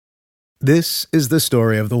This is the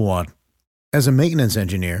story of the one. As a maintenance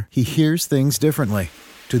engineer, he hears things differently.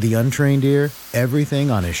 To the untrained ear,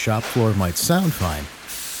 everything on his shop floor might sound fine,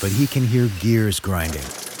 but he can hear gears grinding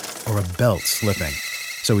or a belt slipping.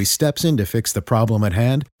 So he steps in to fix the problem at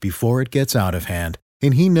hand before it gets out of hand.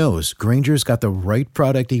 And he knows Grainger's got the right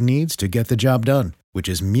product he needs to get the job done, which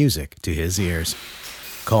is music to his ears.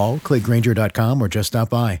 Call, click Grainger.com, or just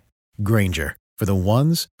stop by. Grainger, for the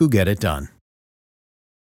ones who get it done.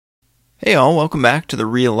 Hey all, welcome back to the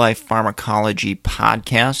Real Life Pharmacology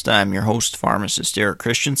Podcast. I'm your host, pharmacist Eric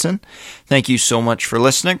Christensen. Thank you so much for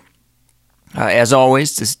listening. As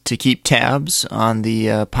always, to keep tabs on the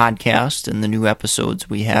podcast and the new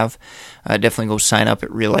episodes we have, definitely go sign up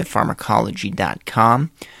at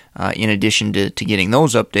reallifepharmacology.com. In addition to getting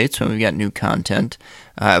those updates when we've got new content,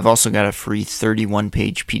 I've also got a free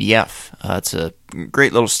 31-page PDF. It's a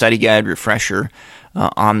great little study guide refresher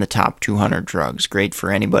on the top 200 drugs. Great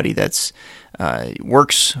for anybody that's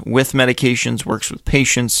works with medications, works with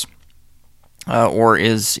patients, or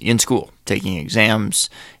is in school taking exams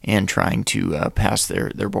and trying to pass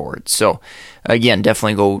their boards. So again,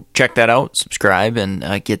 definitely go check that out, subscribe,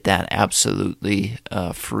 and get that absolutely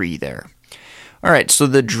free there. All right, so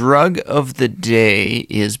the drug of the day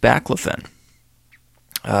is baclofen.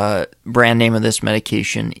 Brand name of this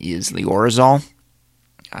medication is Lioresal.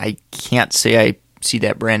 I can't say I see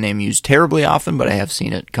that brand name used terribly often, but I have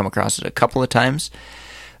seen it, come across it a couple of times.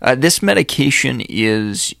 This medication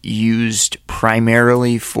is used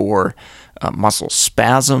primarily for muscle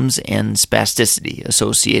spasms and spasticity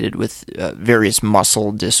associated with various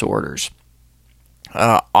muscle disorders.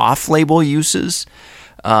 Off-label uses,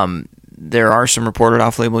 there are some reported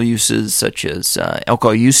off-label uses such as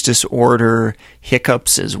alcohol use disorder,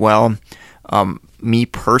 hiccups as well. Me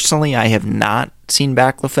personally, I have not seen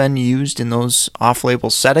baclofen used in those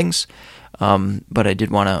off-label settings, but I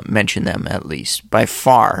did want to mention them at least. By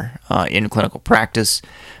far, in clinical practice,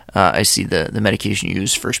 I see the medication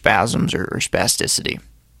used for spasms or spasticity.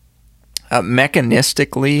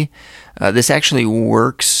 Mechanistically, this actually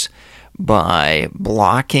works by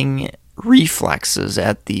blocking reflexes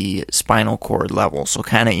at the spinal cord level, so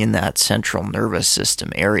kind of in that central nervous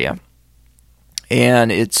system area.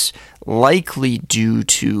 And it's likely due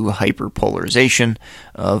to hyperpolarization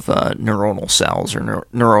of neuronal cells or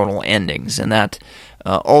neuronal endings, and that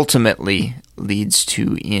ultimately leads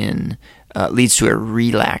to a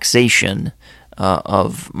relaxation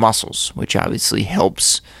of muscles, which obviously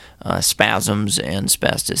helps spasms and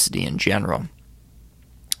spasticity in general.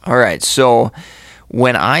 All right, so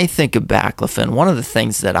when I think of baclofen, one of the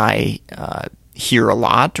things that I hear a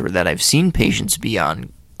lot, or that I've seen patients be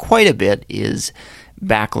on quite a bit, is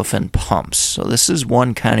baclofen pumps. So this is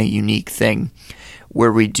one kind of unique thing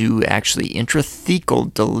where we do actually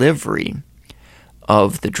intrathecal delivery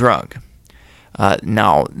of the drug.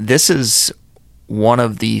 Now, this is one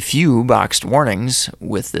of the few boxed warnings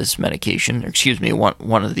with this medication,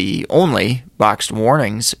 one of the only boxed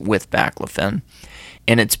warnings with baclofen,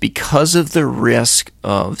 and it's because of the risk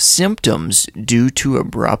of symptoms due to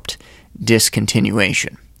abrupt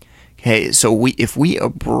discontinuation. Okay, so if we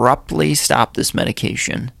abruptly stop this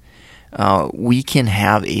medication, we can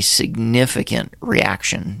have a significant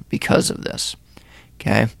reaction because of this.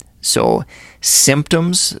 Okay, so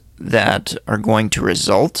symptoms that are going to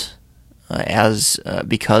result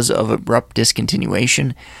because of abrupt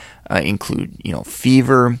discontinuation include,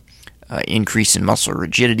 fever, increase in muscle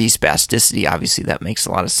rigidity, spasticity. Obviously, that makes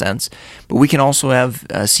a lot of sense. But we can also have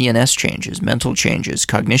CNS changes, mental changes,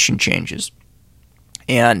 cognition changes.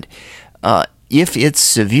 And if it's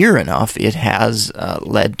severe enough, it has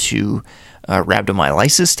led to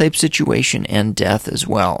rhabdomyolysis type situation and death as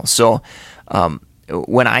well. So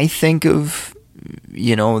when I think of,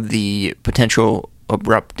 the potential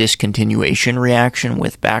abrupt discontinuation reaction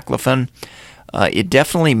with baclofen, it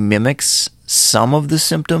definitely mimics some of the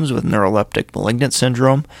symptoms with neuroleptic malignant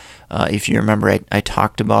syndrome. If you remember, I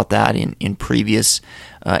talked about that in previous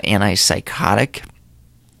antipsychotic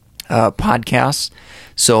podcasts.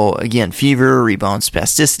 So again, fever, rebound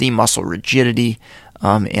spasticity, muscle rigidity,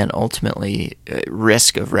 and ultimately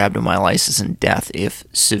risk of rhabdomyolysis and death if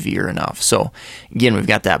severe enough. So again, we've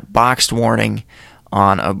got that boxed warning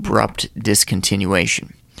on abrupt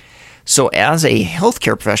discontinuation. So as a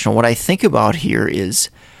healthcare professional, what I think about here is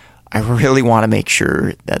I really want to make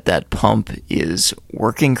sure that that pump is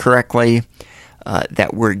working correctly,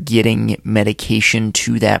 that we're getting medication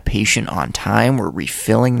to that patient on time, we're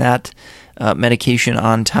refilling that medication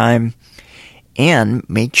on time, and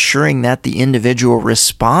make sure that the individual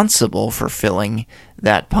responsible for filling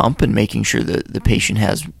that pump and making sure that the patient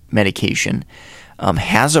has medication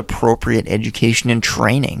has appropriate education and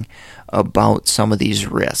training about some of these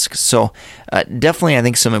risks. So definitely, I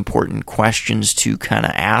think, some important questions to kind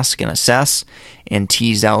of ask and assess and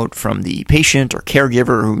tease out from the patient or caregiver,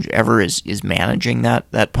 or whoever is managing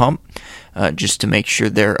that pump, just to make sure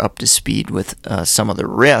they're up to speed with some of the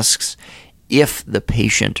risks if the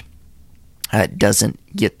patient doesn't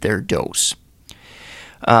get their dose.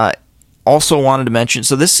 Also wanted to mention,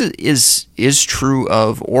 so this is true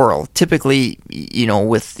of oral. Typically,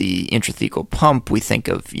 with the intrathecal pump, we think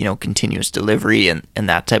of, continuous delivery and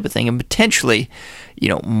that type of thing, and potentially,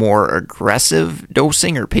 more aggressive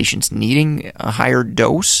dosing or patients needing a higher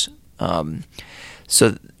dose.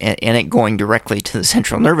 So it going directly to the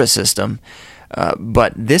central nervous system.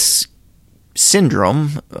 But this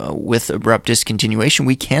syndrome with abrupt discontinuation,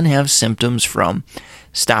 we can have symptoms from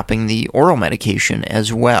stopping the oral medication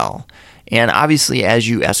as well. And obviously, as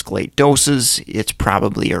you escalate doses, it's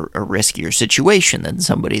probably a riskier situation than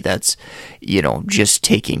somebody that's, just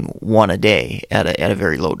taking one a day at a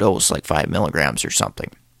very low dose, like 5 milligrams or something.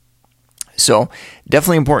 So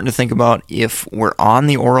definitely important to think about if we're on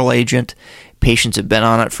the oral agent. Patients have been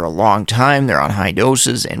on it for a long time, they're on high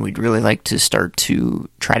doses, and we'd really like to start to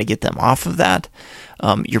try to get them off of that.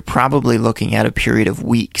 You're probably looking at a period of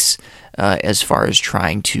weeks as far as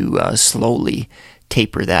trying to slowly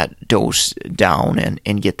taper that dose down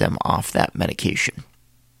and get them off that medication.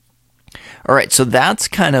 All right, so that's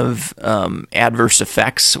kind of adverse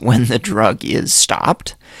effects when the drug is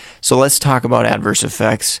stopped. So let's talk about adverse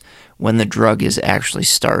effects when the drug is actually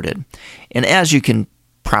started. And as you can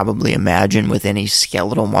probably imagine with any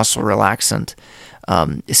skeletal muscle relaxant,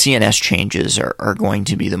 CNS changes are going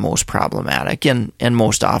to be the most problematic and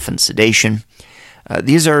most often sedation.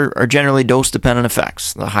 These are generally dose-dependent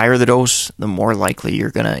effects. The higher the dose, the more likely you're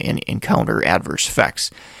going to encounter adverse effects.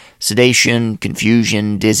 Sedation,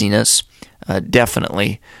 confusion, dizziness,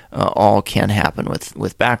 definitely all can happen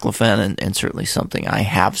with baclofen, and certainly something I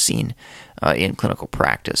have seen in clinical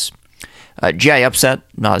practice. GI upset,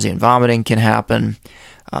 nausea and vomiting can happen.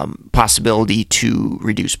 Possibility to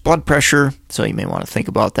reduce blood pressure, so you may want to think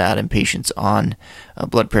about that in patients on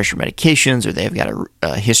blood pressure medications, or they've got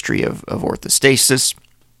a history of orthostasis.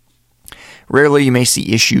 Rarely you may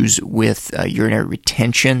see issues with urinary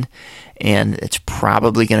retention, and it's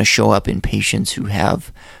probably going to show up in patients who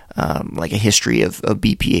have like a history of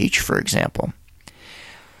BPH, for example.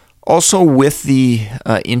 Also, with the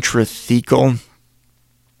intrathecal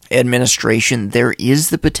administration, there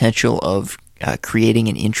is the potential of creating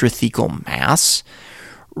an intrathecal mass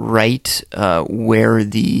right where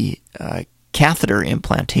the catheter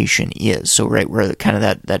implantation is. So right where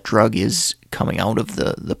that drug is coming out of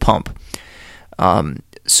the pump.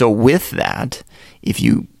 So with that, if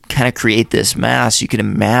you kind of create this mass, you can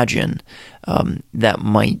imagine that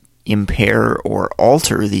might impair or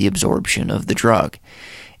alter the absorption of the drug.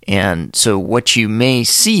 And so what you may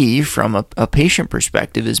see from a patient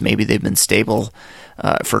perspective is maybe they've been stable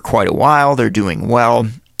for quite a while, they're doing well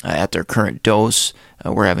at their current dose,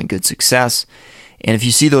 we're having good success. And if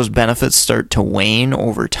you see those benefits start to wane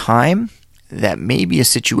over time, that may be a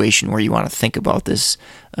situation where you want to think about this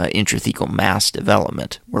intrathecal mass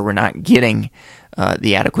development, where we're not getting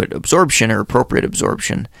the adequate absorption or appropriate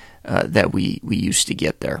absorption that we used to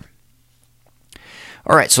get there.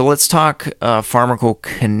 All right, so let's talk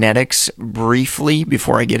pharmacokinetics briefly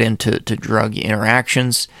before I get into drug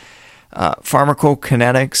interactions.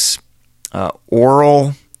 Pharmacokinetics,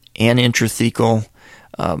 oral and intrathecal,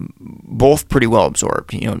 both pretty well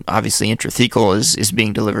absorbed. Obviously intrathecal is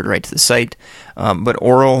being delivered right to the site, but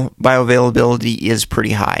oral bioavailability is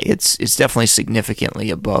pretty high. It's definitely significantly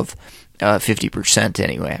above 50%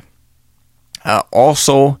 anyway.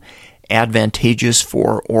 Also advantageous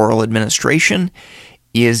for oral administration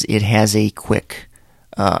is it has a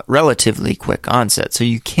relatively quick onset, so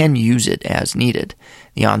you can use it as needed.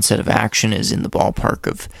 The onset of action is in the ballpark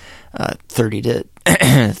of 30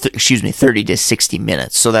 to 60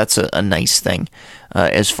 minutes. So that's a nice thing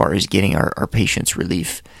as far as getting our patients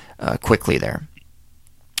relief quickly there.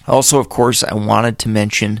 Also, of course, I wanted to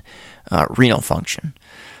mention renal function.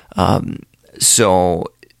 So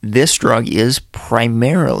this drug is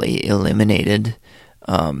primarily eliminated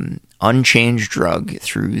unchanged drug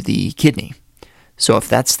through the kidney. So if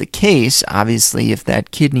that's the case, obviously if that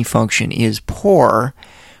kidney function is poor,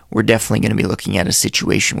 we're definitely going to be looking at a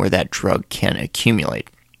situation where that drug can accumulate.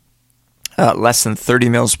 Less than 30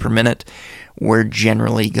 mils per minute, we're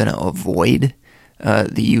generally going to avoid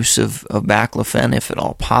the use of baclofen if at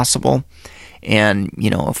all possible. And,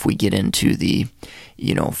 if we get into the,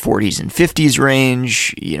 40s and 50s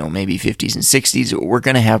range, maybe 50s and 60s, we're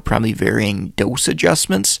going to have probably varying dose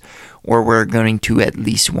adjustments, or we're going to at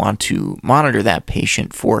least want to monitor that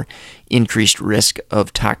patient for increased risk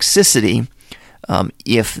of toxicity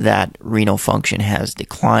if that renal function has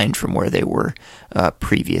declined from where they were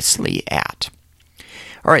previously at.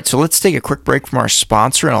 All right, so let's take a quick break from our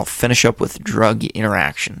sponsor, and I'll finish up with drug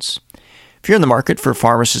interactions. If you're in the market for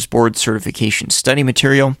pharmacist board certification study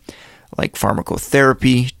material like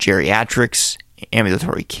pharmacotherapy, geriatrics,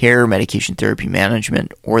 ambulatory care, medication therapy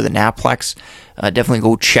management, or the NAPLEX, definitely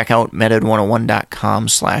go check out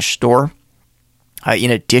meded101.com/store.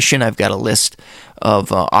 In addition, I've got a list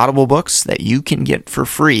of Audible books that you can get for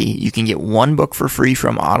free. You can get one book for free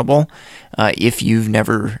from Audible if you've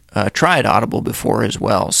never tried Audible before as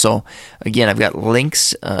well. So again, I've got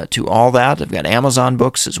links to all that. I've got Amazon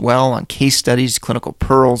books as well on case studies, clinical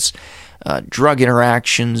pearls, drug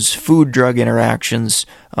interactions, food-drug interactions,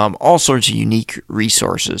 all sorts of unique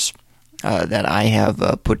resources that I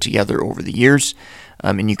have put together over the years.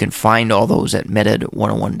 And you can find all those at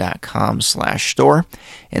meded101.com/store.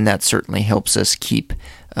 And that certainly helps us keep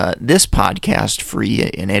this podcast free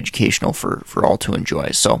and educational for all to enjoy.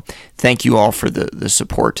 So thank you all for the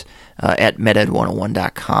support at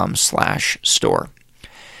meded101.com/store.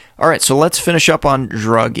 All right, so let's finish up on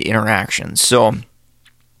drug interactions. So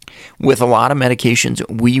with a lot of medications,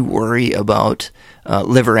 we worry about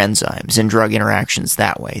liver enzymes and drug interactions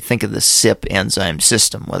that way. Think of the CYP enzyme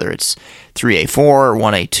system, whether it's 3A4 or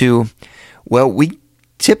 1A2. Well, we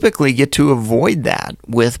typically get to avoid that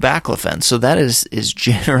with baclofen. So that is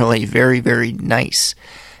generally very, very nice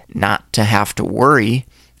not to have to worry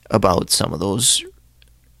about some of those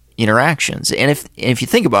interactions. And if you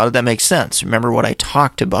think about it, that makes sense. Remember what I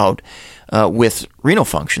talked about with renal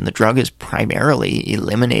function. The drug is primarily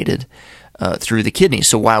eliminated through the kidney.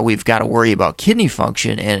 So while we've got to worry about kidney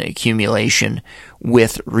function and accumulation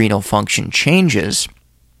with renal function changes,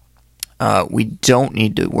 we don't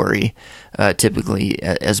need to worry typically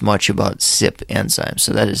as much about CYP enzymes.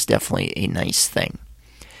 So that is definitely a nice thing.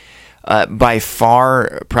 By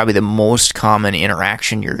far, probably the most common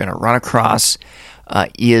interaction you're going to run across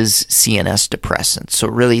is CNS depressants. So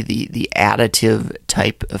really the additive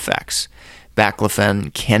type effects.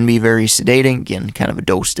 Baclofen can be very sedating, again, kind of a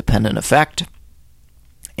dose-dependent effect.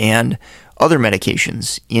 And other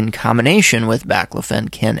medications in combination with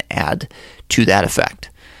baclofen can add to that effect.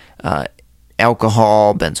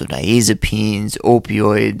 Alcohol, benzodiazepines,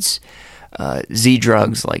 opioids,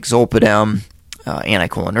 Z-drugs like Zolpidem,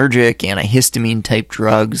 anticholinergic, antihistamine type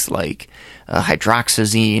drugs like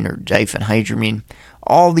hydroxyzine or diphenhydramine.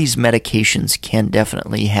 All these medications can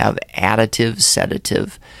definitely have additive,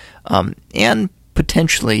 sedative, and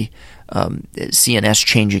potentially CNS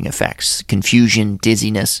changing effects, confusion,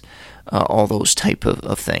 dizziness, all those type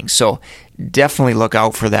of things. So definitely look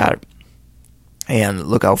out for that and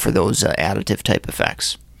look out for those additive type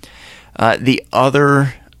effects. The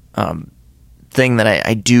other thing that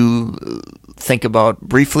I do think about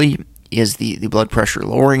briefly is the blood pressure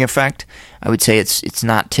lowering effect. I would say it's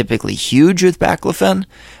not typically huge with baclofen,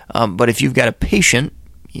 but if you've got a patient,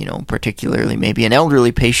 particularly maybe an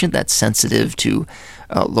elderly patient that's sensitive to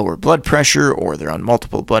lower blood pressure, or they're on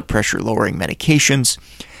multiple blood pressure lowering medications,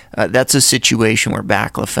 that's a situation where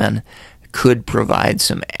baclofen could provide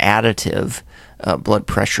some additive blood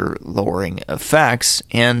pressure lowering effects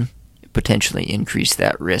and potentially increase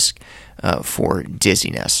that risk for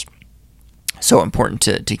dizziness. So important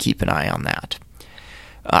to keep an eye on that.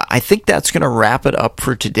 I think that's going to wrap it up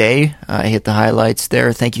for today. I hit the highlights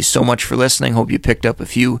there. Thank you so much for listening. Hope you picked up a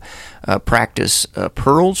few practice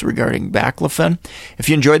pearls regarding baclofen. If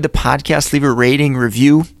you enjoyed the podcast, leave a rating,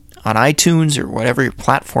 review on iTunes or whatever your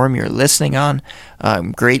platform you're listening on.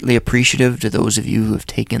 I'm greatly appreciative to those of you who have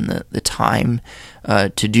taken the time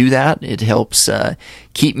to do that. It helps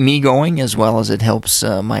keep me going, as well as it helps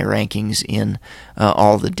my rankings in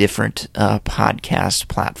all the different podcast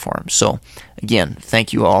platforms. So again,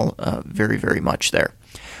 thank you all very, very much there.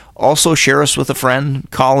 Also, share us with a friend,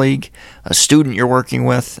 colleague, a student you're working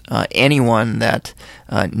with, anyone that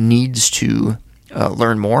needs to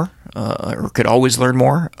learn more or could always learn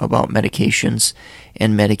more about medications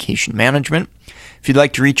and medication management. If you'd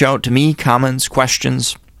like to reach out to me, comments,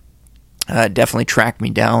 questions, definitely track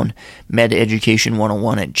me down,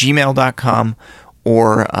 mededucation101@gmail.com,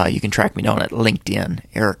 or you can track me down at LinkedIn,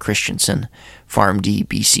 Eric Christensen, PharmD,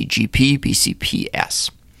 BCGP, BCPS.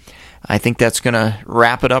 I think that's going to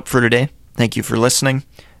wrap it up for today. Thank you for listening.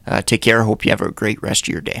 Take care. Hope you have a great rest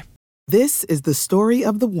of your day. This is the story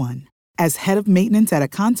of the one. As head of maintenance at a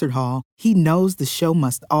concert hall, he knows the show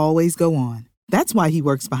must always go on. That's why he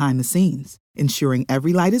works behind the scenes, ensuring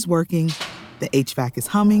every light is working, the HVAC is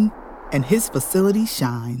humming, and his facility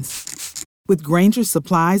shines. With Grainger's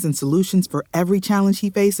supplies and solutions for every challenge he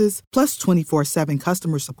faces, plus 24/7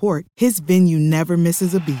 customer support, his venue never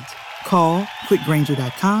misses a beat. Call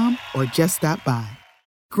quickgrainger.com or just stop by.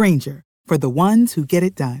 Grainger, for the ones who get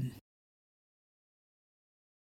it done.